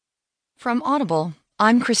From Audible,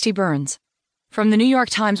 I'm Christy Burns. From the New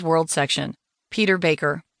York Times World section, Peter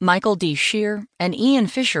Baker, Michael D. Shear, and Ian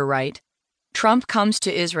Fisher write, Trump comes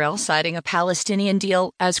to Israel citing a Palestinian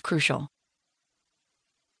deal as crucial.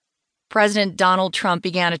 President Donald Trump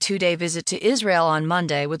began a two-day visit to Israel on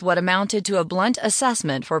Monday with what amounted to a blunt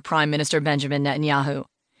assessment for Prime Minister Benjamin Netanyahu.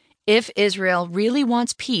 If Israel really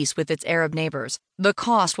wants peace with its Arab neighbors, the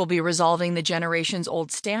cost will be resolving the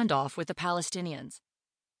generations-old standoff with the Palestinians.